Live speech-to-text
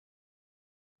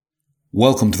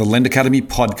Welcome to the Lend Academy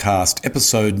podcast,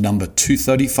 episode number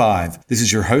 235. This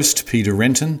is your host, Peter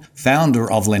Renton, founder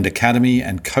of Lend Academy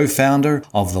and co-founder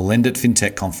of the Lend It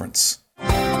FinTech Conference.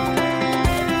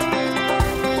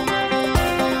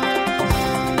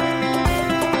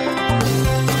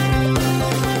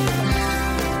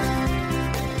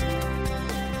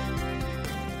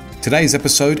 Today's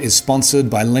episode is sponsored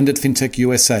by Lend It FinTech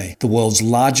USA, the world's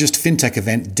largest fintech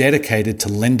event dedicated to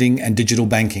lending and digital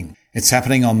banking. It's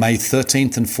happening on May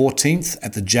 13th and 14th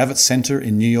at the Javits Center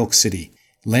in New York City.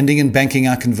 Lending and banking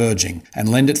are converging, and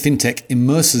Lend It FinTech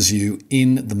immerses you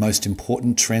in the most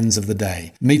important trends of the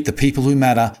day. Meet the people who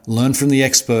matter, learn from the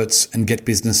experts, and get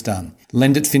business done.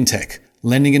 Lend It FinTech,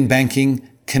 lending and banking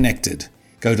connected.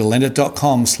 Go to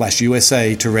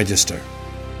lendit.com/USA to register.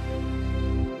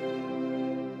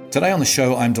 Today on the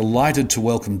show, I'm delighted to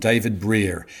welcome David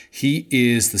Brear. He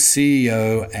is the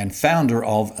CEO and founder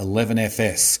of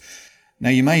 11FS. Now,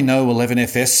 you may know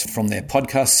 11FS from their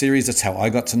podcast series. That's how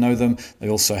I got to know them. They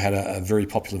also had a very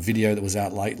popular video that was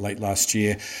out late last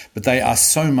year. But they are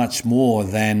so much more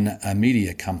than a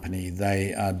media company.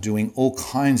 They are doing all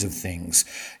kinds of things,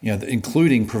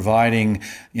 including providing,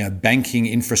 banking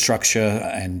infrastructure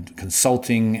and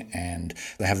consulting. And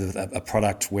they have a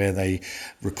product where they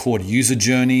record user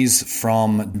journeys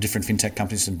from different fintech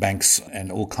companies and banks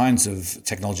and all kinds of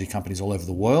technology companies all over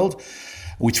the world,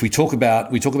 which we talk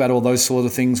about. We talk about all those sort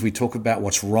of things. We talk about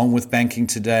what's wrong with banking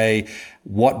today,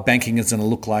 what banking is going to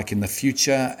look like in the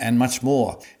future, and much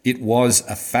more. It was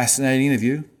a fascinating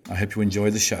interview. I hope you enjoy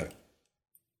the show.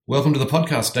 Welcome to the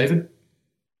podcast, David.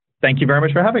 Thank you very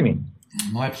much for having me.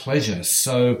 My pleasure.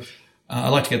 So I'd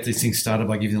like to get these things started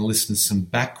by giving the listeners some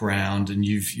background. And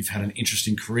you've had an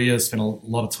interesting career, spent a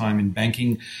lot of time in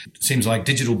banking. It seems like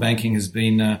digital banking has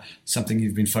been something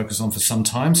you've been focused on for some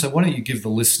time. So why don't you give the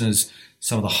listeners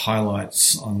some of the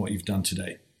highlights on what you've done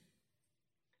today?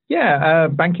 Yeah,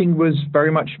 banking was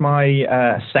very much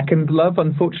my second love,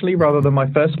 unfortunately, rather than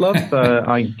my first love.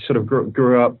 I sort of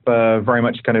grew up very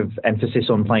much kind of emphasis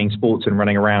on playing sports and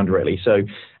running around, really. So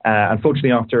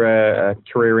unfortunately, after a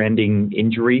career-ending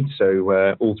injury,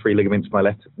 so all three ligaments of my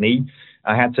left knee,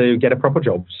 I had to get a proper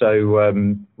job. So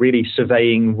really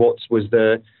surveying what was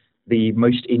the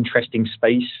most interesting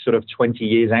space sort of 20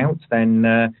 years out,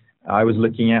 then I was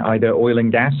looking at either oil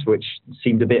and gas, which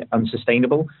seemed a bit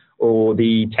unsustainable, or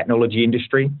the technology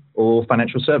industry, or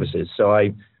financial services.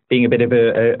 So being a bit of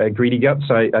a greedy gut,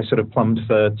 so I sort of plumbed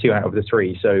for two out of the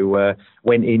three. So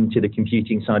went into the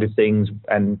computing side of things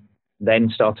and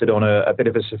then started on a bit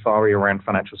of a safari around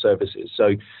financial services.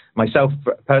 So myself,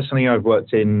 personally, I've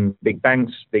worked in big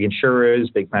banks, big insurers,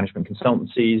 big management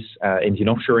consultancies, Indian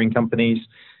offshoring companies.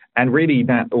 And really,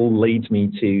 that all leads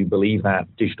me to believe that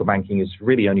digital banking is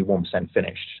really only 1%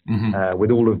 finished. Mm-hmm.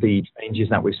 With all of the changes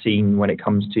that we've seen when it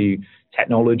comes to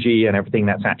technology and everything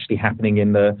that's actually happening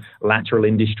in the lateral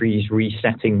industries,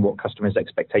 resetting what customers'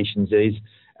 expectations is,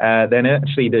 then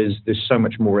actually there's so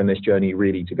much more in this journey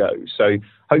really to go. So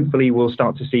hopefully we'll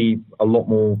start to see a lot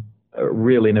more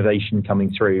real innovation coming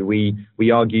through.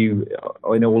 We argue,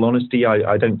 in all honesty,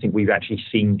 I don't think we've actually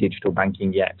seen digital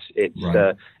banking yet.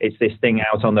 It's this thing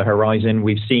out on the horizon.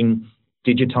 We've seen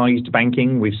digitized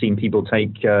banking. We've seen people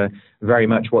take very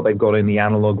much what they've got in the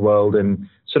analog world and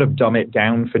sort of dumb it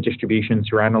down for distribution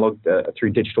through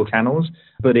digital channels.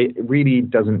 But it really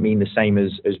doesn't mean the same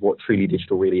as what truly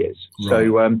digital really is.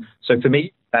 Right. So for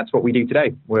me, that's what we do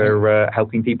today. We're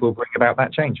helping people bring about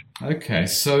that change. Okay,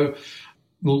 so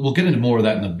we'll get into more of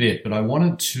that in a bit, but I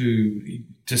wanted to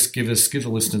just give the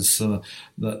listeners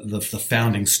the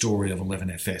founding story of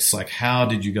 11FS. Like, how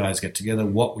did you guys get together?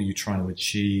 What were you trying to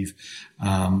achieve?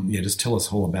 Just tell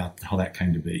us all about how that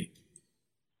came to be.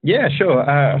 Yeah, sure.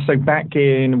 So back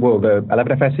in, the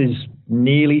 11FS is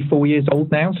nearly 4 years old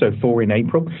now, so 4 in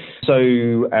April. So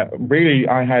really,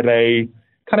 I had a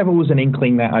kind of always an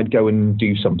inkling that I'd go and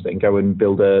do something, go and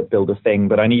build a thing,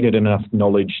 but I needed enough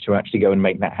knowledge to actually go and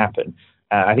make that happen.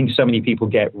 I think so many people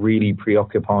get really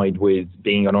preoccupied with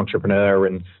being an entrepreneur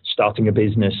and starting a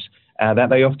business that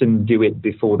they often do it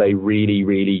before they really,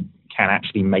 really can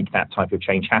actually make that type of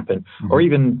change happen, or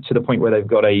even to the point where they've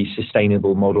got a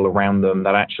sustainable model around them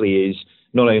that actually is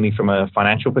not only from a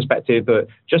financial perspective, but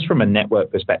just from a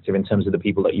network perspective in terms of the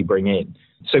people that you bring in.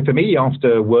 So for me,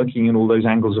 after working in all those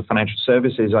angles of financial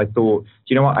services, I thought,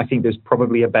 you know what, I think there's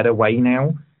probably a better way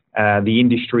now. The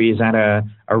industry is at a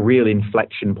real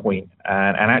inflection point.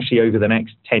 And actually over the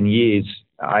next 10 years,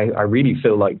 I really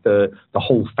feel like the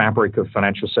whole fabric of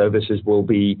financial services will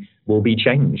be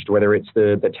changed, whether it's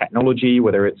the technology,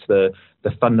 whether it's the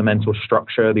fundamental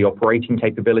structure, the operating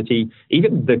capability,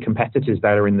 even the competitors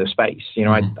that are in the space.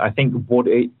 I think what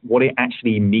it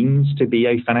actually means to be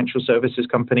a financial services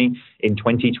company in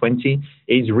 2020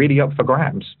 is really up for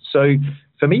grabs. So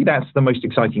for me, that's the most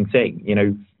exciting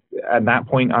thing. At that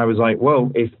point, I was like,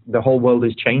 well, if the whole world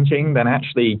is changing, then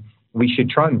actually we should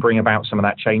try and bring about some of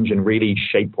that change and really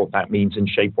shape what that means and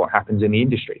shape what happens in the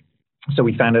industry. So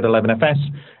we founded 11FS,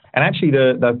 and actually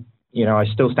I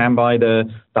still stand by the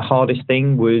hardest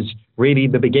thing was really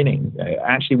the beginning.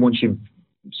 Actually, once you've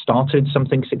started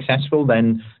something successful,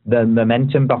 then the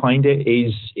momentum behind it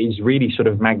is really sort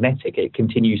of magnetic. It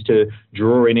continues to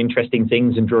draw in interesting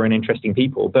things and draw in interesting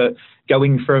people. But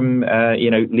going from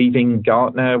leaving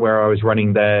Gartner, where I was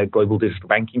running their global digital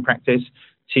banking practice,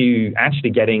 to actually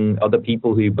getting other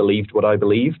people who believed what I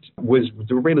believed was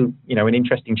really, an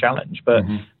interesting challenge. But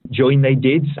join they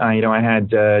did. I had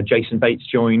Jason Bates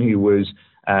join, who was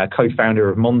co-founder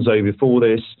of Monzo before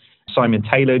this. Simon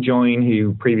Taylor joined,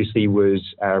 who previously was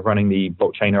running the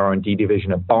blockchain R&D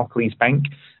division at Barclays Bank.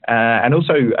 And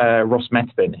also Ross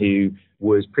Methven, who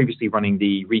was previously running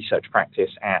the research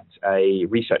practice at a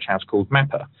research house called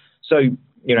Mapper. So,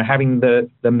 having the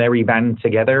merry band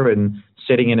together and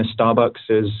sitting in a Starbucks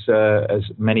as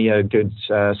many a good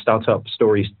startup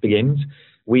story begins,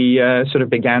 we sort of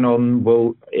began on,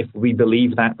 well, if we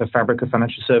believe that the fabric of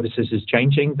financial services is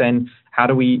changing, then how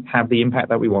do we have the impact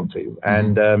that we want to?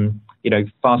 And,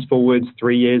 fast forward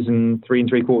 3 years and 3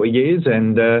 3/4 years,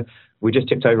 and we just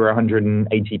tipped over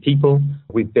 180 people.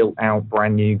 We've built out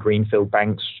brand new greenfield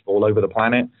banks all over the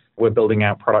planet. We're building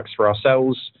out products for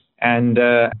ourselves, and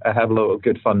have a lot of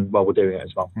good fun while we're doing it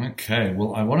as well. Okay,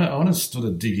 well, I want to sort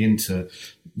of dig into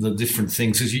the different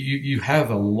things, because you have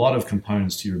a lot of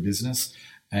components to your business,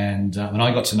 and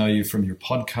I got to know you from your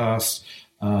podcast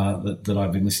that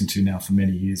I've been listening to now for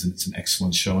many years, and it's an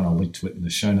excellent show, and I'll link to it in the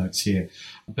show notes here.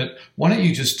 But why don't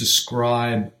you just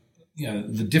describe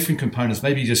the different components,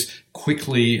 maybe just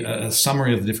quickly a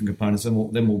summary of the different components,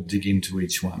 and then we'll dig into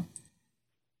each one.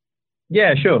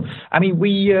 Yeah, sure. I mean,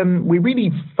 we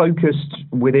really focused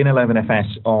within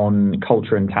 11FS on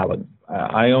culture and talent.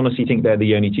 I honestly think they're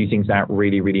the only two things that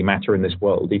really, really matter in this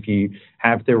world. If you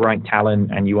have the right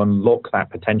talent and you unlock that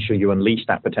potential, you unleash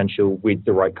that potential with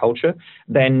the right culture,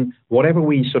 then whatever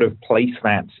we sort of place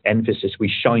that emphasis, we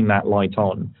shine that light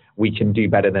on, we can do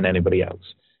better than anybody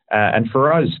else. And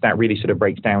for us, that really sort of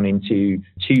breaks down into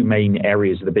two main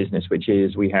areas of the business, which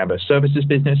is we have a services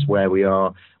business where we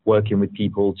are working with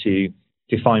people to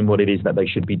define what it is that they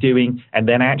should be doing, and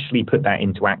then actually put that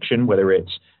into action, whether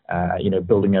it's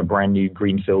building a brand new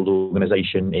greenfield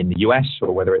organization in the US,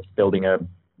 or whether it's building a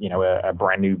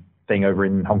brand new thing over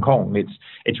in Hong Kong.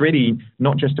 It's really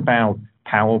not just about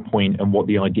PowerPoint and what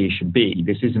the idea should be.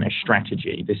 This isn't a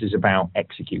strategy. This is about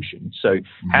execution. So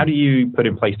how do you put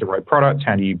in place the right product?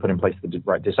 How do you put in place the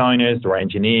right designers, the right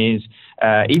engineers,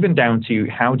 even down to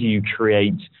how do you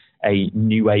create a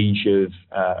new age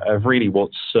of really what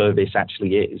service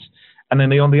actually is. And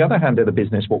then on the other hand of the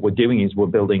business, what we're doing is we're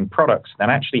building products that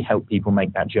actually help people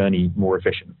make that journey more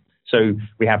efficient. So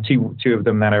we have two of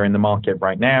them that are in the market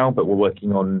right now, but we're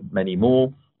working on many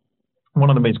more. One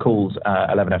of them is called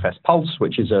 11FS Pulse,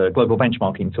 which is a global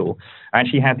benchmarking tool. I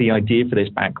actually had the idea for this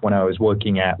back when I was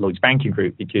working at Lloyds Banking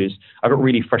Group, because I got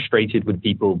really frustrated with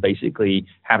people basically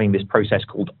having this process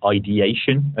called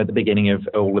ideation at the beginning of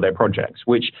all of their projects,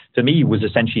 which to me was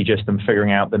essentially just them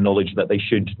figuring out the knowledge that they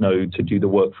should know to do the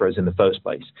work for us in the first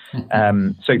place.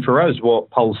 So for us, what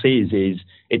Pulse is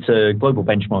it's a global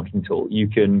benchmarking tool. You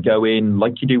can go in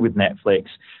like you do with Netflix,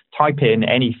 type in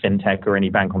any fintech or any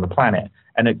bank on the planet,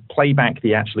 and it play back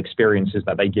the actual experiences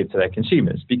that they give to their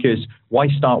consumers. Because why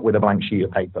start with a blank sheet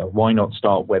of paper? Why not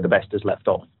start where the best is left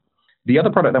off? The other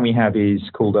product that we have is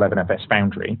called 11FS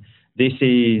Foundry. This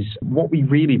is what we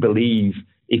really believe,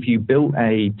 if you built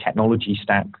a technology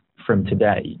stack from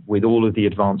today, with all of the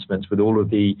advancements, with all of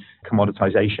the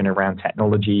commoditization around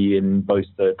technology in both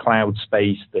the cloud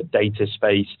space, the data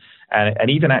space, and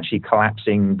even actually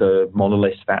collapsing the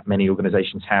monoliths that many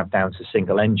organizations have down to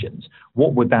single engines,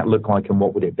 what would that look like and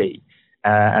what would it be?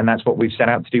 And that's what we've set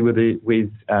out to do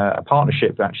with a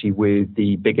partnership actually with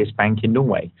the biggest bank in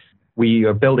Norway. We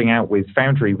are building out with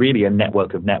Foundry really a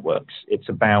network of networks. It's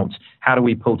about how do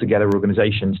we pull together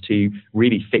organizations to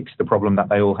really fix the problem that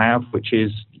they all have, which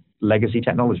is legacy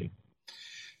technology.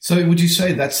 So would you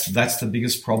say that's the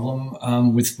biggest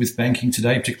problem with banking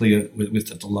today, particularly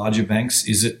with the larger banks?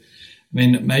 Is it I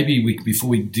mean, maybe before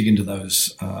we dig into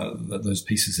those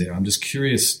pieces there, I'm just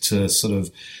curious to sort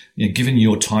of, given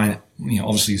your time,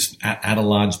 obviously at a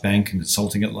large bank and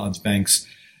consulting at large banks,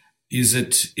 is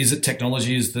it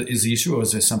technology is the issue, or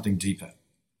is there something deeper?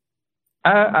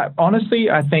 Honestly,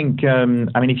 I think,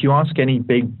 if you ask any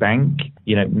big bank,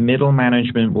 middle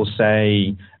management will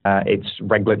say it's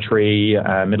regulatory,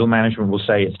 middle management will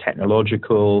say it's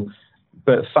technological,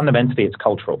 but fundamentally it's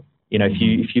cultural.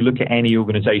 If you look at any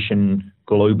organization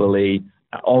globally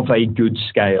of a good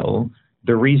scale,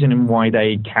 the reason why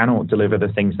they cannot deliver the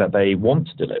things that they want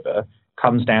to deliver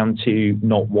comes down to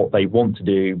not what they want to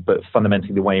do, but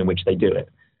fundamentally the way in which they do it.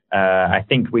 I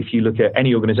think if you look at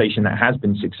any organization that has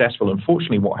been successful,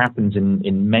 unfortunately, what happens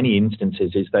in many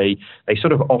instances is they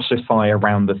sort of ossify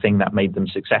around the thing that made them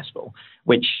successful,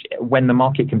 which when the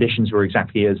market conditions were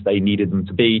exactly as they needed them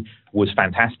to be was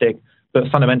fantastic. But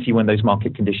fundamentally, when those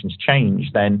market conditions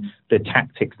change, then the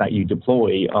tactics that you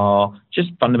deploy are just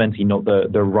fundamentally not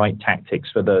the right tactics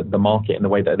for the market and the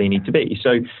way that they need to be.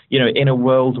 So, in a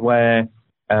world where,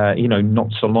 not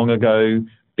so long ago,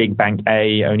 Big Bank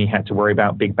A only had to worry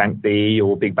about Big Bank B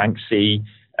or Big Bank C.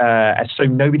 So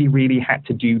nobody really had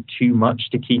to do too much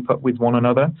to keep up with one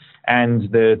another. And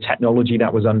the technology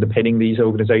that was underpinning these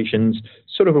organizations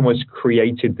sort of almost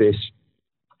created this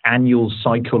annual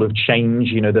cycle of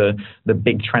change, the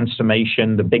big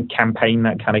transformation, the big campaign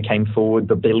that kind of came forward,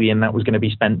 the billion that was going to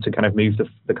be spent to kind of move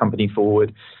the company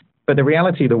forward. But the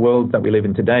reality of the world that we live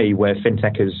in today, where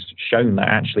fintech has shown that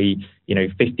actually,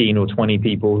 15 or 20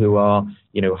 people who are,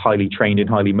 highly trained and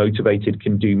highly motivated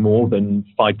can do more than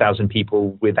 5,000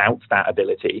 people without that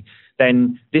ability,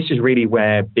 then this is really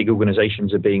where big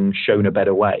organizations are being shown a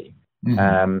better way.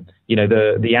 Mm-hmm.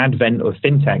 The advent of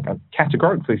fintech,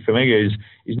 categorically for me,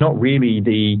 is not really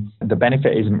the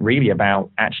benefit isn't really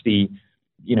about actually,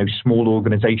 small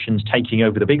organizations taking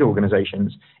over the big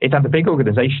organizations. It's that the big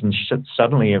organizations should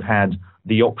suddenly have had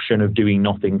the option of doing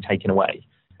nothing taken away.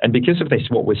 And because of this,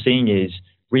 what we're seeing is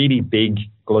really big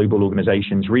global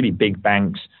organizations, really big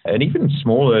banks, and even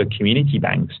smaller community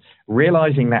banks,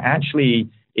 realizing that actually,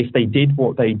 if they did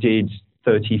what they did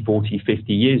 30, 40,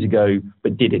 50 years ago,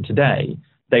 but did it today,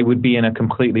 they would be in a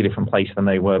completely different place than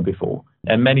they were before.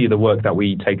 And many of the work that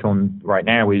we take on right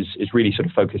now is really sort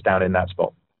of focused down in that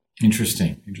spot.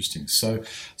 Interesting. So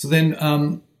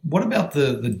then, what about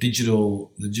the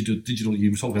digital?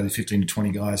 You talk about the 15 to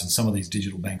 20 guys, and some of these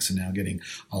digital banks are now getting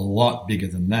a lot bigger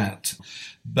than that.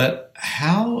 But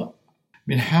how?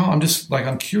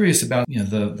 I'm curious about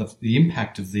the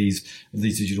impact of these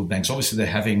digital banks. Obviously,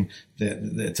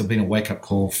 it's been a wake up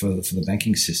call for the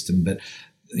banking system. But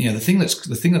the thing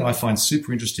that I find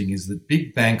super interesting is that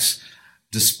big banks,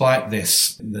 despite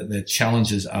their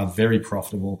challenges, are very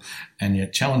profitable, and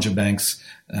yet challenger banks,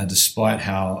 despite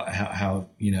how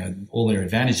all their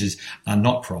advantages, are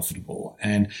not profitable.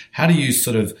 And how do you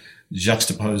sort of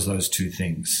juxtapose those two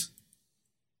things?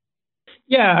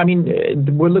 Yeah,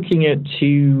 we're looking at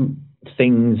two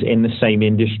things in the same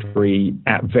industry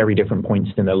at very different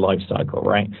points in their life cycle,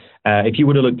 right? If you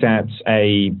would have looked at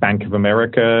a Bank of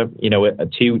America,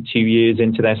 two years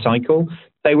into their cycle,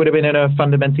 they would have been in a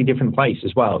fundamentally different place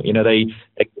as well.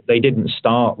 They didn't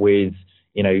start with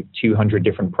 200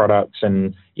 different products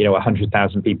and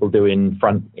 100,000 people doing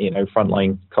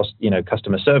frontline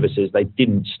customer services. They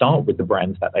didn't start with the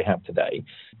brands that they have today.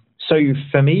 So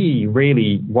for me,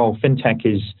 really, while fintech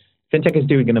is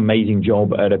doing an amazing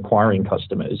job at acquiring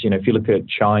customers. If you look at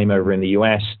Chime over in the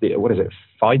US,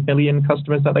 5 million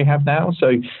customers that they have now.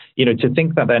 So, to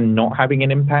think that they're not having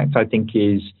an impact, I think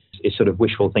is sort of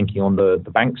wishful thinking on the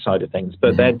bank side of things.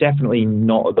 But they're definitely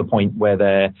not at the point where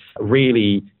they're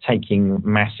really taking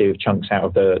massive chunks out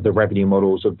of the revenue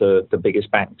models of the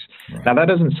biggest banks. Right. Now, that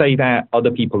doesn't say that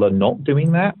other people are not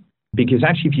doing that. Because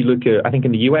actually, if you look at, I think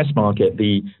in the US market,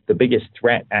 the biggest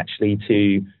threat actually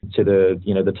to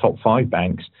the top 5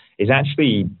 banks is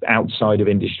actually outside of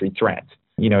industry threat.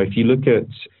 If you look at,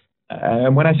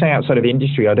 and when I say outside of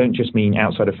industry, I don't just mean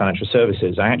outside of financial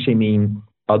services. I actually mean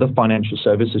other financial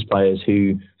services players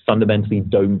who fundamentally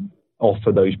don't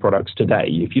offer those products today.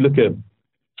 If you look at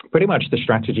pretty much the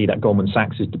strategy that Goldman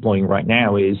Sachs is deploying right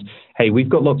now is, hey, we've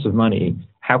got lots of money.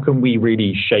 How can we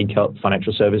really shake up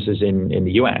financial services in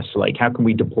the US? Like, how can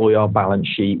we deploy our balance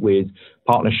sheet with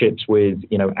partnerships with,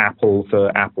 Apple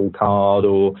for Apple Card,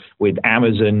 or with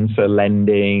Amazon for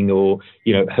lending, or,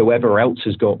 whoever else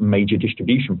has got major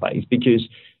distribution plays? Because,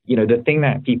 the thing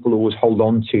that people always hold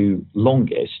on to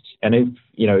longest, and if,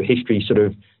 history sort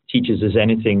of teaches us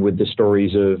anything with the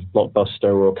stories of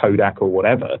Blockbuster or Kodak or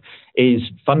whatever, is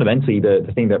fundamentally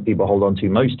the thing that people hold on to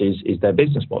most is their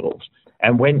business models.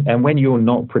 And when you're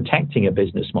not protecting a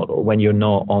business model, when you're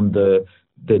not on the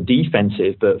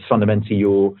defensive, but fundamentally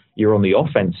you're on the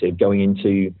offensive, going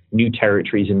into new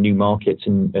territories and new markets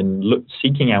and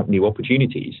seeking out new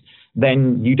opportunities,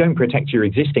 then you don't protect your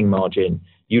existing margin.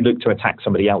 You look to attack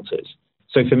somebody else's.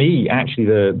 So for me, actually,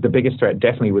 the biggest threat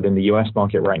definitely within the US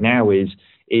market right now is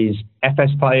FS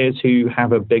players who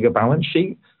have a bigger balance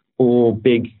sheet, or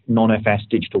big non-FS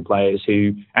digital players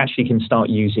who actually can start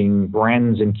using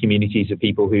brands and communities of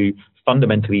people who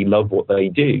fundamentally love what they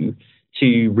do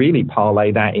to really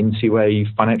parlay that into a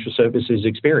financial services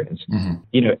experience.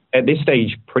 Mm-hmm. At this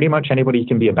stage, pretty much anybody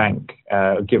can be a bank,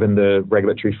 given the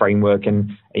regulatory framework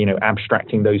and,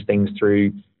 abstracting those things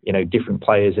through, different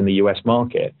players in the US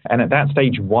market. And at that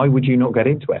stage, why would you not get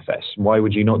into FS? Why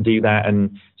would you not do that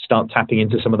and start tapping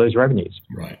into some of those revenues?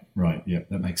 Right. Yeah,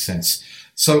 that makes sense.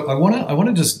 So I want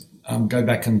to just go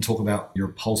back and talk about your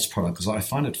Pulse product, because I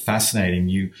find it fascinating.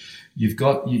 You've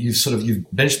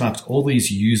benchmarked all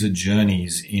these user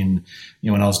journeys in,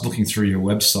 when I was looking through your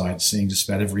website, seeing just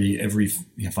about every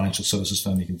financial services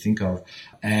firm you can think of,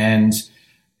 and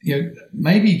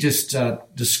maybe just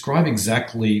describe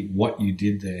exactly what you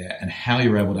did there and how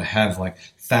you're able to have like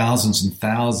thousands and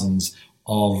thousands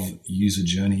of user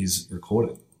journeys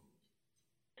recorded.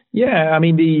 Yeah, I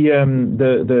mean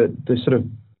the sort of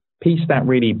piece that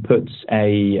really puts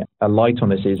a light on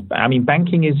this is,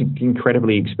 banking is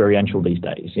incredibly experiential these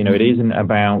days. It isn't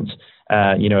about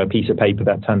a piece of paper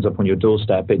that turns up on your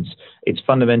doorstep. It's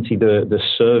fundamentally the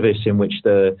service in which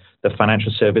the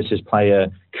financial services player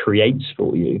creates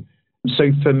for you.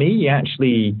 So for me,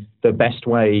 actually, the best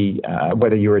way,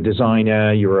 whether you're a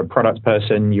designer, you're a product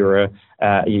person, you're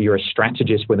a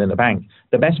strategist within the bank,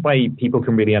 the best way people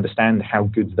can really understand how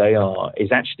good they are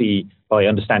is actually by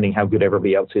understanding how good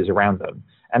everybody else is around them.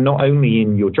 And not only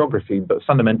in your geography, but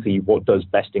fundamentally, what does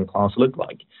best in class look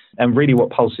like? And really what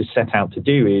Pulse is set out to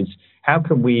do is, how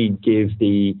can we give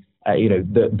the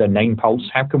name Pulse?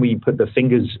 How can we put the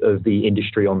fingers of the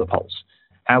industry on the pulse?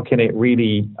 How can it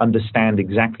really understand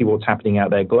exactly what's happening out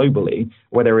there globally,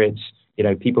 whether it's,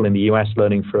 people in the US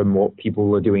learning from what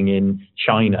people are doing in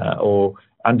China, or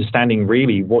understanding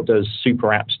really what does super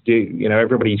apps do?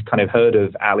 Everybody's kind of heard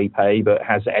of Alipay, but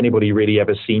has anybody really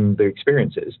ever seen the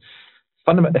experiences?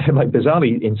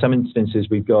 Bizarrely, in some instances,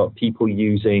 we've got people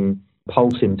using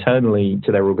Pulse internally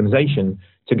to their organization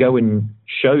to go and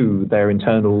show their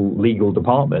internal legal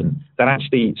department that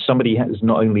actually somebody has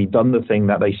not only done the thing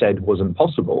that they said wasn't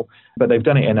possible, but they've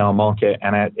done it in our market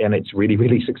and it's really,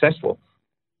 really successful.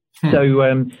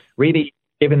 So really,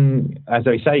 given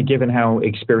how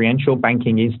experiential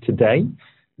banking is today,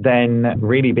 then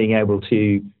really being able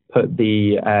to put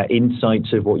the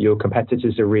insights of what your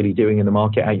competitors are really doing in the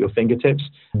market at your fingertips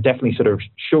definitely sort of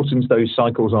shortens those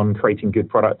cycles on creating good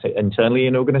product internally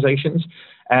in organizations,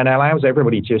 and allows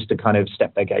everybody just to kind of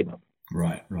step their game up.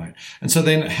 Right. And so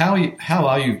then how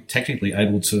are you technically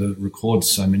able to record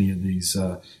so many of these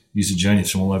user journeys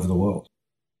from all over the world?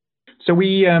 So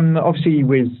we obviously,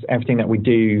 with everything that we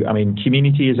do,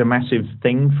 community is a massive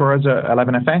thing for us at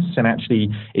 11FS. And actually,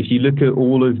 if you look at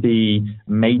all of the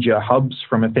major hubs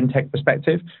from a fintech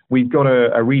perspective, we've got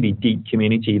a really deep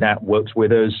community that works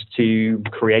with us to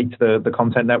create the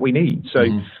content that we need. So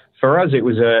for us, it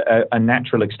was a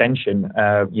natural extension.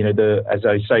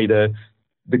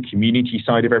 The community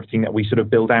side of everything that we sort of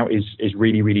build out is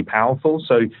really, really powerful.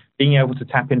 So being able to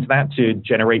tap into that to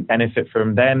generate benefit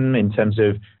from them in terms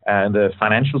of the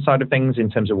financial side of things,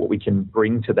 in terms of what we can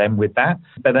bring to them with that,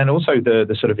 but then also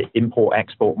the sort of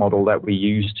import-export model that we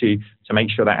use to make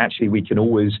sure that actually we can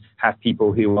always have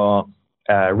people who are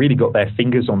really got their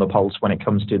fingers on the pulse when it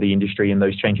comes to the industry in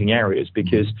those changing areas,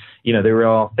 because, there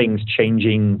are things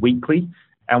changing weekly,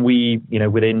 and we,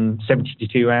 within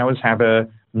 72 hours have a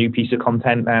new piece of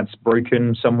content that's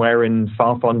broken somewhere in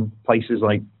far-flung places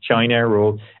like China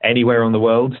or anywhere in the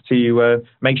world, to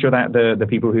make sure that the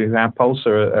people who have Pulse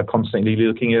are constantly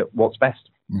looking at what's best.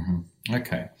 Mm-hmm.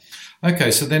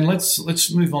 Okay. So then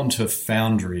let's move on to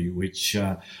Foundry, which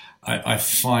I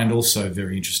find also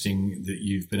very interesting, that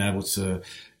you've been able to,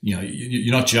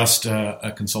 you're not just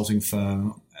a consulting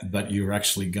firm, but you're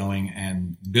actually going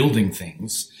and building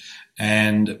things.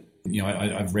 And,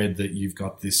 I've read that you've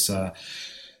got this,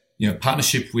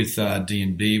 partnership with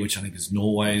DNB, which I think is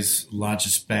Norway's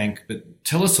largest bank. But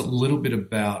tell us a little bit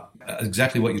about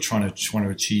exactly what you're trying to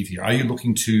achieve here. Are you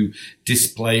looking to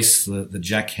displace the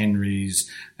Jack Henrys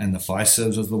and the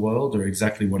Fiservs of the world, or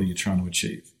exactly what are you trying to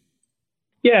achieve?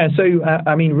 Yeah, so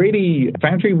really,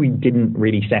 Foundry we didn't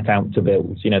really set out to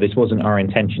build. This wasn't our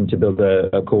intention to build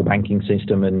a core banking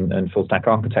system and full stack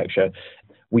architecture.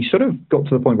 We sort of got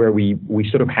to the point where we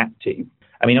sort of had to.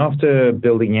 After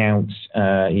building out,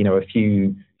 a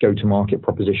few go-to-market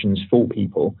propositions for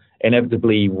people,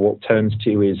 inevitably what turns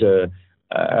to is a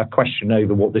question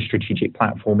over what the strategic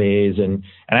platform is and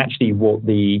actually what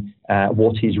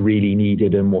is really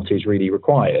needed and what is really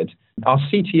required. Our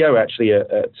CTO actually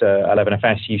at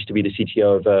 11FS used to be the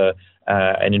CTO of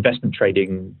an investment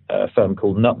trading firm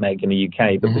called Nutmeg in the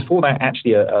UK, but before that,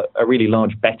 actually a really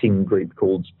large betting group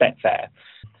called Betfair.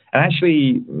 And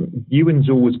actually, Ewan's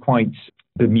always quite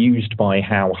bemused by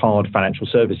how hard financial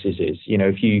services is.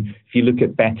 If you look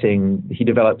at betting, he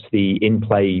developed the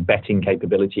in-play betting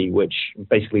capability, which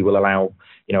basically will allow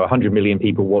 100 million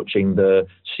people watching the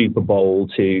Super Bowl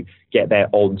to get their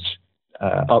odds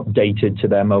updated to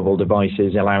their mobile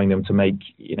devices, allowing them to make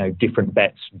different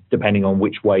bets depending on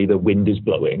which way the wind is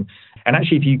blowing. And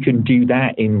actually, if you can do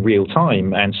that in real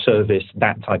time and service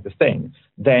that type of thing,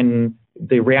 then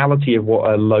the reality of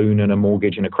what a loan and a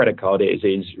mortgage and a credit card is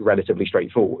relatively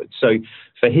straightforward. So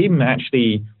for him,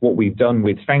 actually, what we've done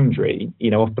with Foundry,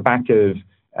 off the back of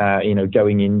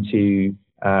going into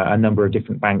a number of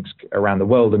different banks around the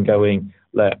world and going,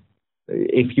 look,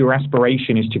 if your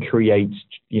aspiration is to create,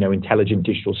 intelligent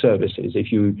digital services,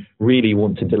 if you really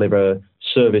want to deliver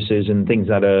services and things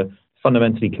that are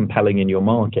fundamentally compelling in your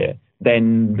market,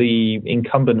 then the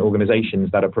incumbent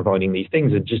organizations that are providing these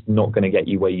things are just not going to get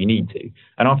you where you need to.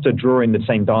 And after drawing the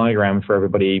same diagram for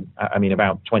everybody,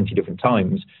 about 20 different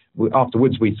times,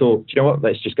 afterwards we thought, you know what,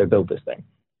 let's just go build this thing.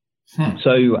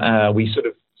 So we sort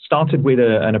of started with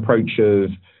an approach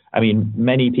of,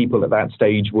 many people at that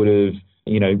stage would have,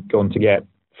 gone to get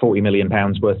 £40 million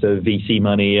worth of VC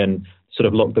money and sort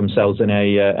of locked themselves in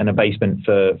a basement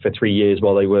for 3 years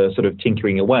while they were sort of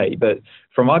tinkering away. But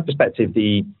from my perspective,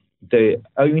 the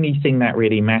only thing that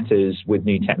really matters with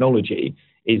new technology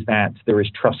is that there is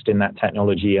trust in that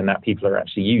technology and that people are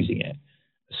actually using it.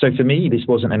 So for me, this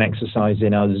wasn't an exercise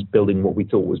in us building what we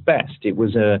thought was best. It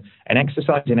was an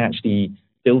exercise in actually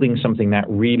building something that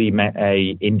really met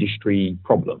a industry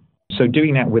problem. So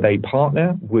doing that with a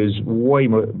partner was way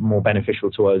more beneficial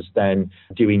to us than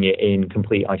doing it in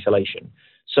complete isolation.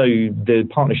 So the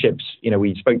partnerships,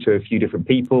 we spoke to a few different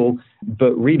people,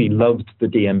 but really loved the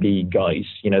DNB guys.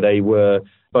 They were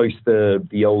both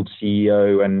the old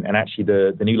CEO and actually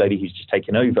the new lady who's just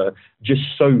taken over, just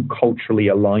so culturally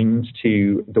aligned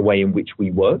to the way in which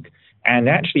we work, and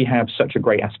actually have such a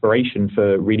great aspiration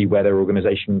for really where their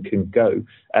organization can go.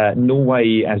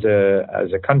 Norway as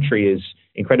a country is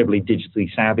incredibly digitally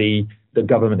savvy. The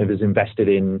government has invested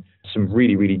in some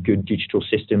really, really good digital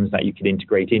systems that you can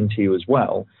integrate into as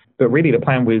well. But really the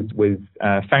plan with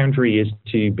Foundry is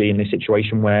to be in a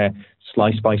situation where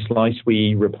slice by slice,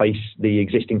 we replace the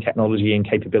existing technology and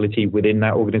capability within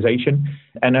that organization.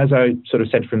 And as I sort of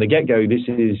said from the get-go, this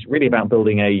is really about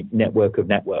building a network of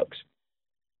networks.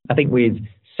 I think with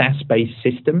SaaS-based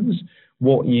systems,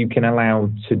 what you can allow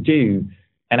to do,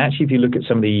 and actually if you look at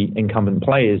some of the incumbent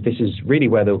players, this is really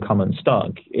where they'll come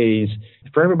unstuck, is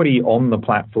for everybody on the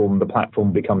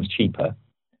platform becomes cheaper.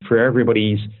 For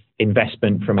everybody's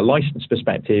investment from a license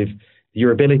perspective,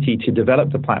 your ability to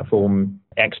develop the platform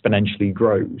exponentially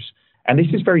grows. And this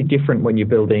is very different when you're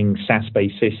building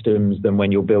SaaS-based systems than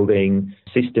when you're building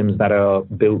systems that are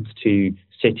built to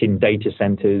sit in data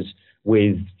centers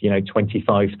with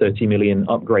 25, 30 million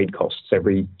upgrade costs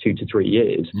every 2 to 3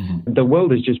 years. Mm-hmm. The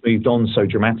world has just moved on so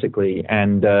dramatically.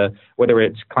 And whether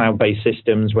it's cloud-based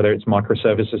systems, whether it's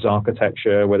microservices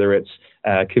architecture, whether it's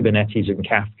Kubernetes and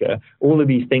Kafka, all of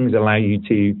these things allow you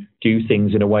to do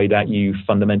things in a way that you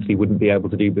fundamentally wouldn't be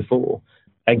able to do before.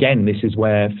 Again, this is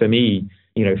where, for me,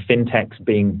 fintechs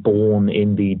being born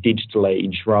in the digital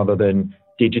age rather than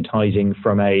digitizing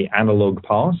from an analog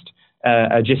past,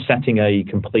 are just setting a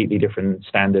completely different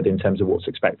standard in terms of what's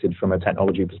expected from a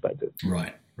technology perspective.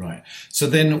 Right. So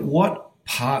then what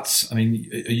parts, are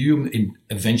you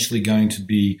eventually going to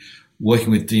be working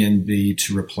with DNB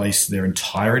to replace their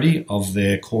entirety of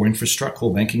their core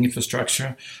banking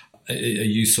infrastructure? Are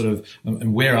you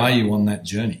and where are you on that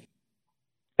journey?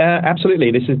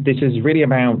 Absolutely. This is really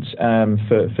about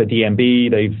for DNB.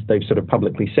 They've sort of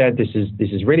publicly said this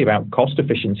is really about cost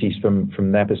efficiencies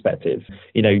from their perspective.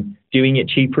 Doing it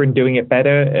cheaper and doing it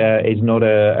better is not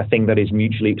a thing that is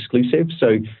mutually exclusive.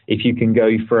 So if you can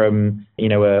go from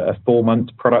a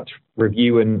 4-month product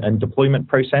review and deployment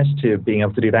process to being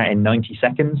able to do that in 90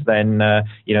 seconds, then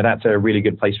that's a really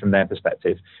good place from their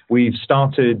perspective. We've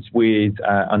started with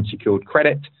unsecured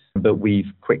credit, but we've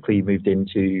quickly moved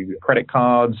into credit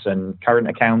cards and current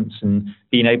accounts and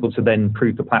being able to then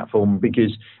prove the platform,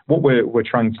 because what we're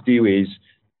trying to do is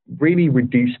really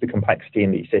reduce the complexity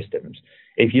in these systems.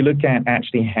 If you look at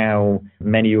actually how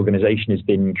many organizations has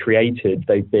been created,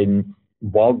 they've been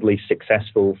wildly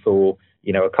successful for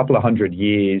a couple of 100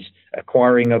 years,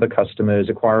 acquiring other customers,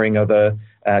 acquiring other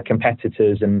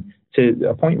competitors, and to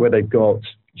a point where they've got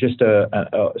just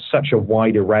such a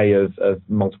wide array of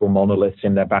multiple monoliths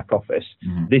in their back office.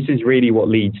 Mm-hmm. This is really what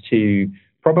leads to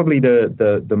probably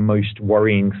the most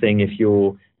worrying thing if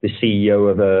you're the CEO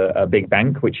of a big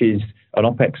bank, which is an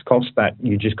OPEX cost that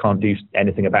you just can't do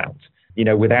anything about.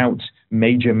 Without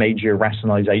major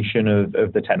rationalization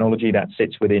of the technology that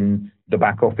sits within the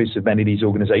back office of many of these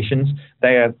organizations,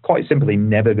 they are quite simply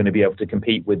never going to be able to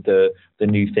compete with the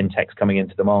new fintechs coming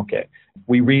into the market.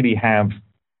 We really have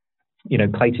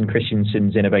Clayton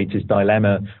Christensen's innovator's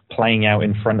dilemma playing out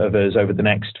in front of us over the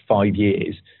next 5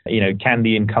 years. Can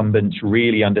the incumbents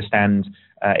really understand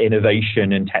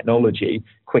innovation and technology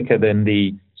quicker than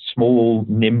the small,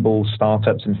 nimble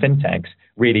startups and fintechs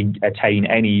really attain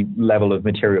any level of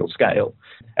material scale?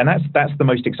 And that's the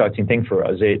most exciting thing for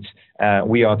us. It's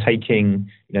we are taking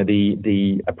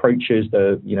the approaches,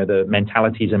 the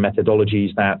mentalities and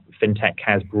methodologies that fintech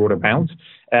has brought about,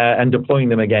 and deploying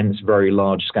them against very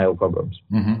large scale problems.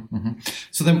 Mm-hmm, mm-hmm.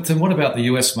 So then what about the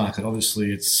US market?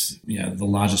 Obviously, it's the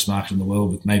largest market in the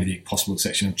world, with maybe the possible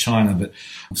exception of China, but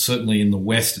certainly in the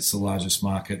West, it's the largest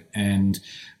market, and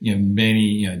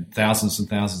many thousands and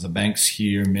thousands of banks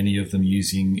here, many of them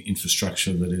using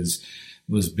infrastructure that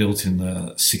was built in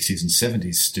the 60s and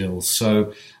 70s still.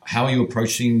 So how are you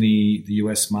approaching the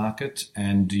US market,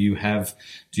 and do you have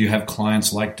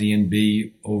clients like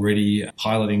DNB already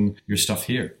piloting your stuff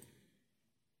here?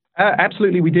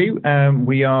 Absolutely, we do.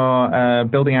 We are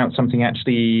building out something,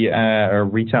 actually, a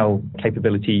retail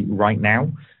capability right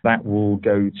now that will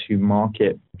go to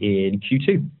market in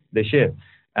Q2 this year.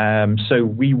 So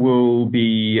we will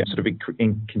be sort of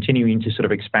continuing to sort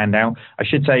of expand out. I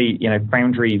should say,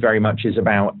 Foundry very much is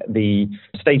about the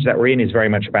stage that we're in is very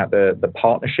much about the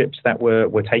partnerships that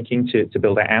we're taking to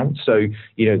build it out. So,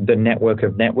 the network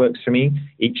of networks for me,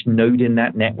 each node in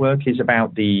that network is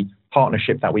about the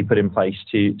partnership that we put in place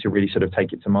to really sort of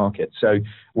take it to market. So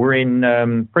we're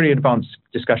in pretty advanced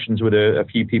discussions with a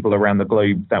few people around the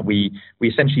globe that we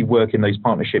essentially work in those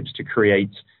partnerships to create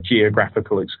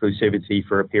geographical exclusivity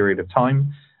for a period of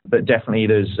time. But definitely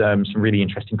there's some really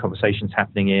interesting conversations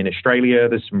happening in Australia.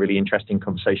 There's some really interesting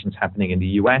conversations happening in the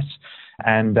US.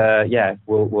 And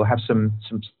we'll have some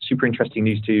super interesting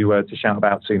news to shout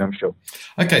about soon, I'm sure.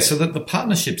 Okay, so the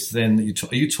partnerships then,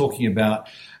 are you talking about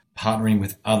partnering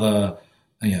with other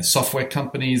software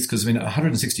companies? Because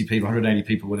 160 people, 180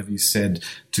 people, whatever you said,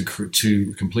 to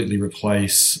completely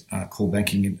replace core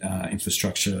banking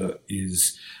infrastructure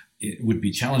it would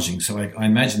be challenging. So I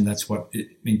imagine that's what.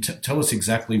 Tell us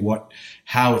exactly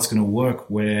how it's going to work,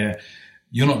 where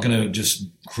you're not going to just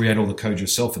create all the code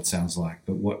yourself, it sounds like.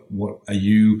 But what are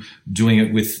you doing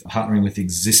it with, partnering with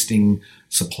existing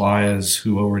suppliers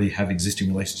who already have existing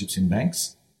relationships in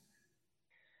banks?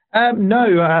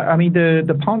 No,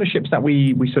 the partnerships that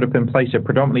we sort of put in place are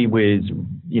predominantly with,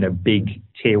 big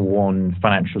tier one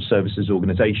financial services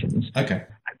organizations. Okay.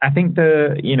 I think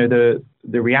the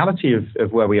reality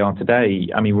of where we are today,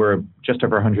 we're just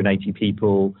over 180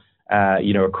 people,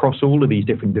 across all of these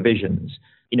different divisions.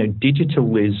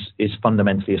 Digital is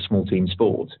fundamentally a small team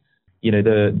sport.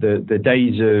 The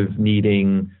days of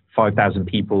needing 5,000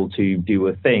 people to do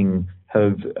a thing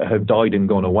have died and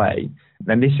gone away.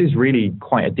 And this is really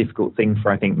quite a difficult thing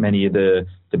for, I think, many of the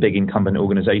big incumbent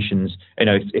organizations.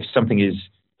 If something is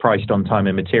priced on time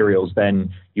and materials,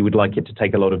 then you would like it to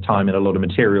take a lot of time and a lot of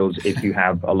materials if you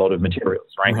have a lot of materials,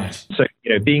 right? So,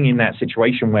 being in that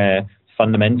situation where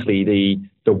fundamentally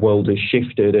the world has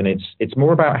shifted, and it's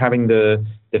more about having the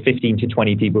 15 to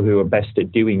 20 people who are best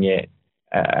at doing it.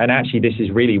 And actually, this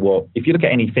is really if you look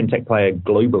at any fintech player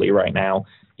globally right now,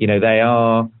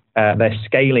 they're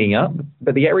scaling up,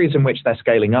 but the areas in which they're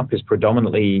scaling up is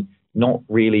predominantly not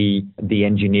really the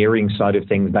engineering side of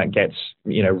things that gets,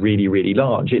 really, really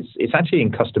large. It's actually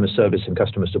in customer service and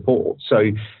customer support.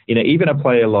 So, even a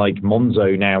player like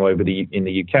Monzo now in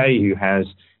the UK, who has,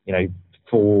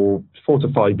 4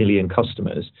 to 5 million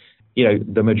customers,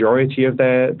 the majority of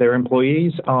their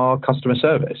employees are customer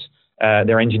service.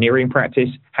 Their engineering practice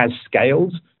has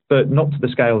scaled, but not to the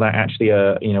scale that actually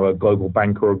a global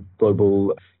bank or a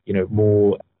global,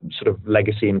 more sort of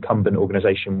legacy incumbent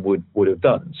organization would have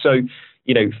done. So,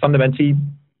 fundamentally,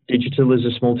 digital is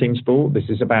a small team sport. This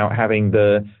is about having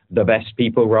the best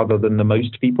people rather than the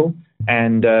most people.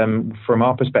 And from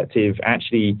our perspective,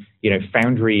 actually,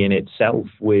 Foundry in itself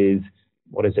with,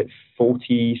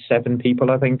 47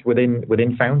 people, I think,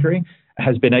 within Foundry,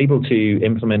 has been able to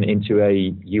implement into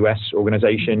a US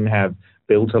organization, have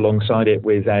built alongside it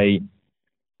with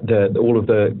all of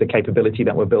the capability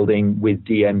that we're building with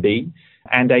DNB,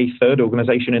 and a third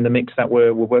organization in the mix that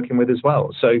we're working with as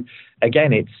well. So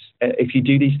again, it's if you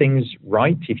do these things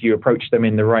right, if you approach them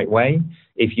in the right way,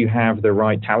 if you have the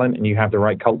right talent and you have the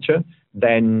right culture,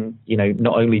 then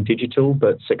not only digital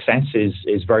but success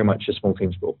is very much a small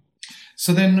team sport.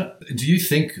 So then, do you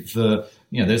think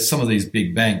there's some of these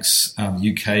big banks,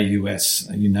 UK, US,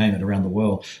 you name it, around the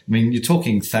world. I mean, you're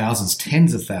talking thousands,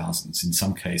 tens of thousands in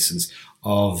some cases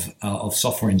of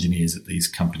software engineers at these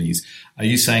companies. Are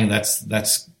you saying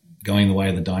that's going the way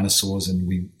of the dinosaurs,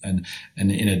 and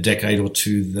in a decade or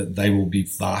two that they will be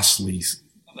vastly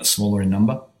smaller in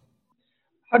number?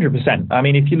 100%. I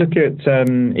mean, if you look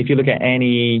at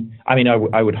any, I mean,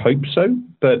 I would hope so,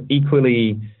 but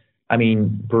equally, I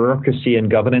mean, bureaucracy and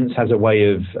governance has a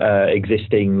way of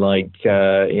existing like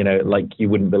you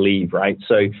wouldn't believe, right?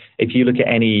 So if you look at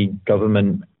any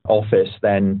government office,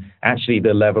 then actually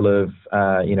the level of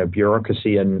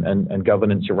bureaucracy and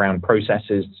governance around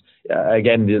processes,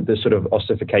 again, the sort of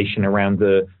ossification around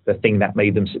the thing that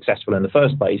made them successful in the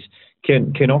first place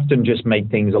can often just make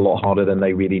things a lot harder than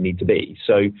they really need to be.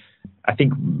 So I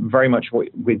think very much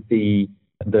with the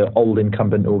old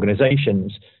incumbent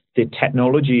organizations, the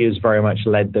technology has very much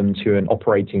led them to an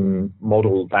operating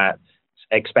model that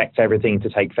expects everything to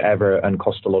take forever and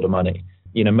cost a lot of money.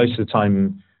 Most of the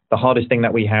time, the hardest thing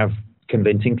that we have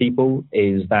convincing people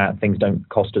is that things don't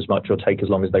cost as much or take as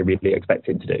long as they really expect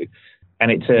it to do.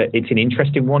 And it's an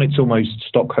interesting one. It's almost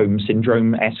Stockholm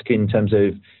syndrome-esque in terms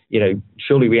of,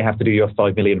 surely we have to do your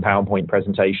 5 million PowerPoint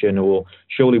presentation, or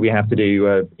surely we have to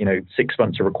do 6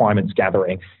 months of requirements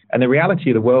gathering. And the reality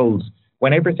of the world,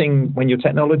 when your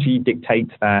technology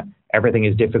dictates that everything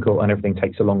is difficult and everything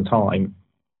takes a long time,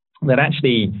 then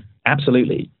actually,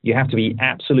 absolutely, you have to be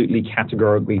absolutely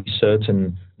categorically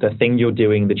certain the thing you're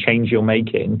doing, the change you're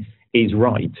making is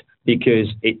right, because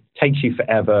it takes you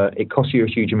forever, it costs you a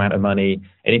huge amount of money,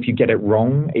 and if you get it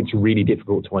wrong, it's really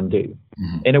difficult to undo.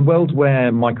 Mm-hmm. In a world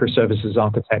where microservices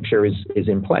architecture is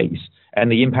in place,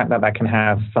 and the impact that can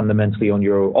have fundamentally on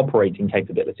your operating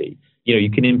capability, you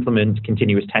can implement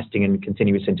continuous testing and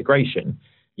continuous integration.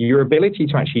 Your ability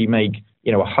to actually make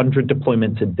 100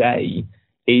 deployments a day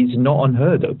is not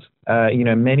unheard of.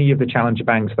 Many of the challenger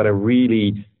banks that are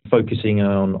really focusing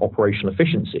on operational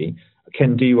efficiency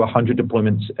can do 100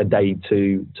 deployments a day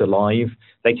to live.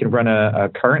 They can run a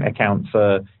current account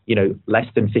for less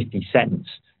than 50 cents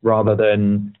rather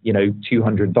than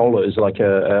 $200 like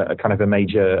a kind of a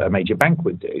major bank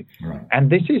would do. Right. And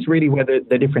this is really where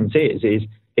the difference is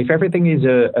if everything is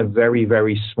a very,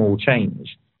 very small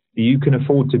change, you can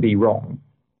afford to be wrong.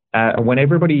 And when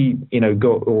everybody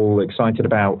got all excited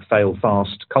about fail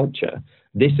fast culture,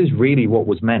 this is really what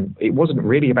was meant. It wasn't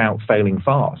really about failing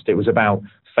fast. It was about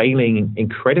failing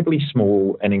incredibly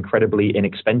small and incredibly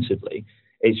inexpensively.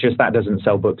 It's just that doesn't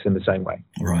sell books in the same way.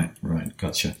 Right.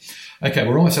 Gotcha. Okay,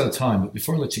 we're almost out of time, but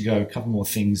before I let you go, a couple more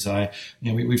things.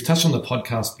 We've touched on the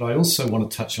podcast, but I also want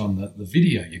to touch on the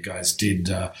video you guys did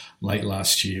late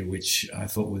last year, which I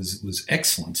thought was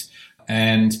excellent.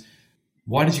 And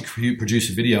why did you produce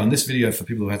a video? And this video, for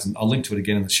people who hasn't, I'll link to it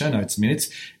again in the show notes. I mean,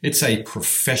 it's a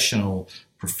professional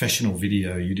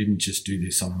video. You didn't just do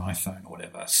this on an iPhone or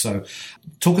whatever. So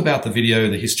talk about the video,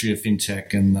 the history of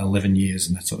FinTech and 11 years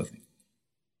and that sort of thing.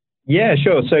 Yeah,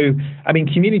 sure. So, I mean,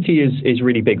 community is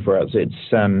really big for us. It's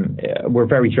we're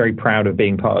very, very proud of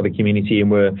being part of the community, and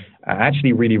we're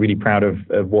actually really, really proud of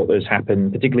what has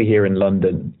happened, particularly here in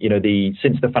London.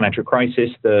 Since the financial crisis,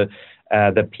 the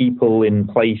people in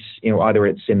place, either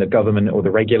it's in the government or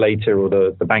the regulator or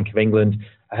the Bank of England,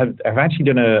 have actually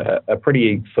done a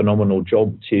pretty phenomenal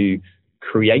job to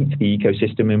create the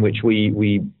ecosystem in which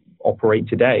we operate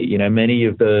today. Many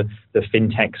of the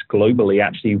fintechs globally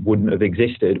actually wouldn't have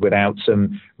existed without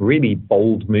some really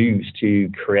bold moves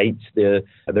to create the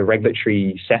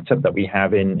regulatory setup that we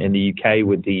have in the UK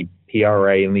with the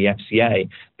PRA and the FCA.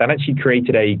 That actually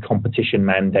created a competition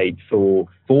mandate for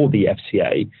the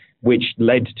FCA, which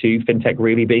led to fintech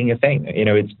really being a thing.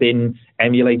 It's been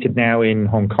emulated now in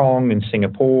Hong Kong and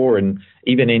Singapore and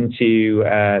even into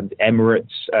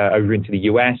Emirates, over into the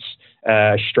US,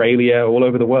 Australia, all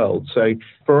over the world. So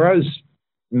for us,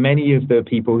 many of the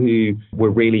people who were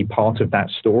really part of that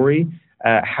story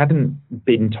hadn't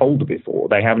been told before.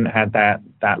 They haven't had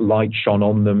that light shone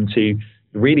on them to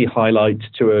really highlight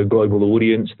to a global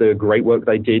audience the great work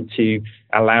they did to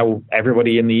allow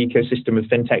everybody in the ecosystem of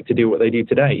fintech to do what they do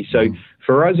today. So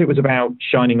for us, it was about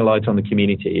shining a light on the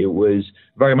community. It was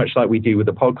very much like we do with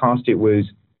the podcast.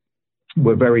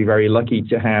 We're very, very lucky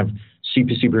to have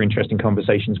super, super interesting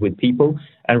conversations with people.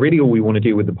 And really all we want to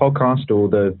do with the podcast or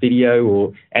the video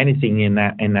or anything in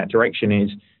that direction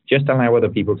is just allow other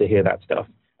people to hear that stuff.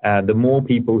 The more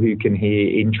people who can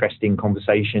hear interesting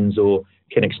conversations or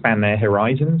can expand their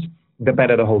horizons, the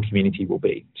better the whole community will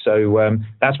be. So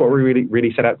that's what we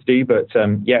really set out to do. But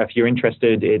if you're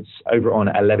interested, it's over on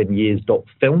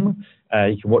 11years.film.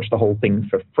 You can watch the whole thing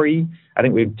for free. I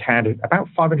think we've had about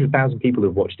 500,000 people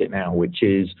who've watched it now, which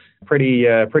is pretty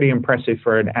impressive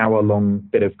for an hour-long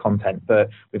bit of content. But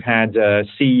we've had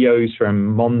CEOs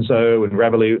from Monzo and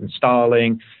Revolut and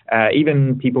Starling,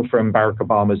 even people from Barack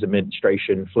Obama's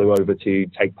administration flew over to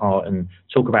take part and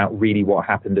talk about really what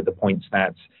happened at the points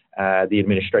that the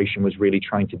administration was really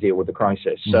trying to deal with the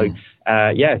crisis. So,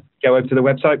 go over to the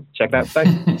website, check that out.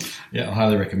 Yeah, I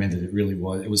highly recommend it. It really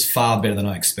was. It was far better than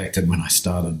I expected when I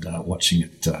started watching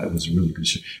it. It was a really good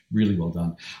show, really well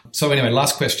done. So anyway,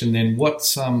 last question then.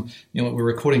 What's, we're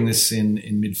recording this in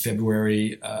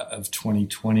mid-February of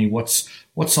 2020.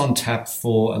 What's on tap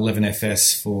for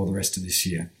 11FS for the rest of this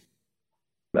year?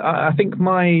 I think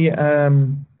I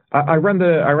run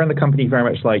the company very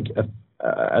much like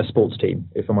a sports team,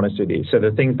 if I'm honest with you. So the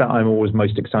things that I'm always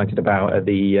most excited about are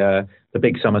the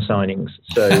big summer signings.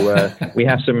 So we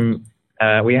have some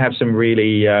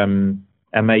really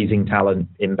amazing talent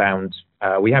inbound.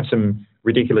 We have some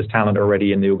ridiculous talent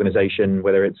already in the organization,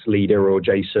 whether it's Leader or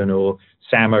Jason or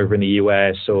Sam over in the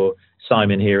US or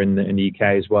Simon here in the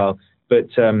UK as well. But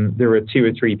there are 2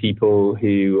 or 3 people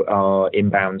who are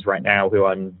inbounds right now who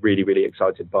I'm really, really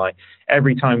excited by.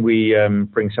 Every time we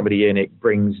bring somebody in, it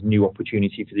brings new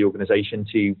opportunity for the organization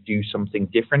to do something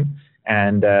different.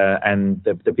 And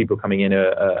the people coming in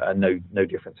are no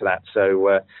different to that.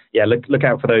 So, look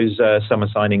out for those summer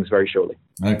signings very shortly.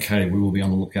 Okay, we will be on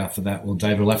the lookout for that. Well,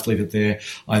 David, we'll have to leave it there.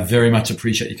 I very much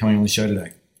appreciate you coming on the show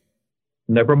today.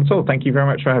 No problem at all. Thank you very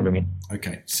much for having me.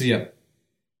 Okay, see ya.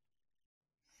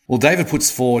 Well, David puts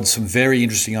forward some very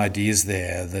interesting ideas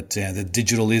there that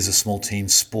digital is a small team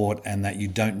sport and that you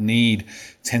don't need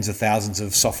tens of thousands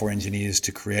of software engineers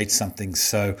to create something.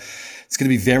 So it's going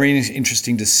to be very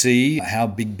interesting to see how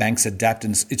big banks adapt.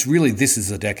 And it's really, this is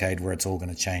a decade where it's all going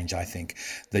to change. I think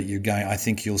I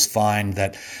think you'll find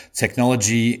that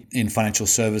technology in financial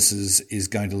services is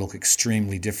going to look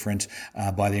extremely different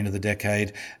by the end of the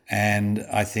decade. And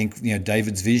I think,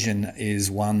 David's vision is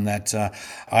one that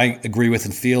I agree with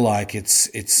and feel like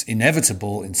it's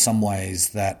inevitable in some ways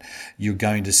that you're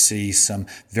going to see some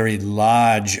very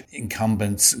large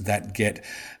incumbents that get,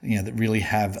 that really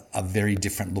have a very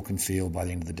different look and feel by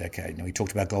the end of the decade. We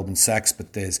talked about Goldman Sachs,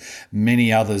 but there's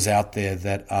many others out there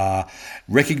that are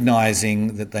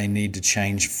recognizing that they need to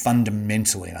change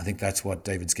fundamentally. And I think that's what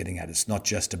David's getting at. It's not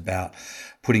just about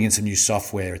putting in some new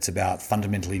software. It's about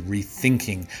fundamentally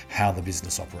rethinking how the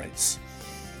business operates.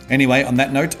 Anyway, on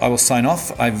that note, I will sign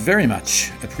off. I very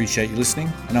much appreciate you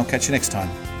listening, and I'll catch you next time.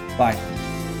 Bye.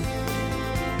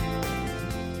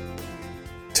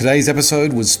 Today's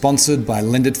episode was sponsored by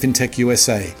Lendit Fintech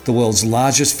USA, the world's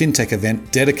largest fintech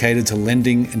event dedicated to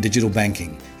lending and digital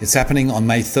banking. It's happening on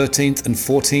May 13th and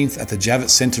 14th at the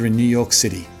Javits Center in New York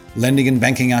City. Lending and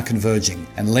banking are converging,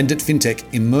 and Lendit Fintech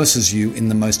immerses you in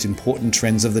the most important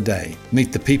trends of the day.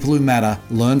 Meet the people who matter,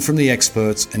 learn from the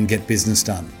experts, and get business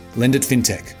done. Lendit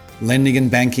Fintech. Lending and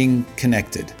banking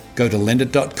connected. Go to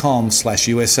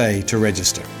lendit.com/USA to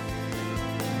register.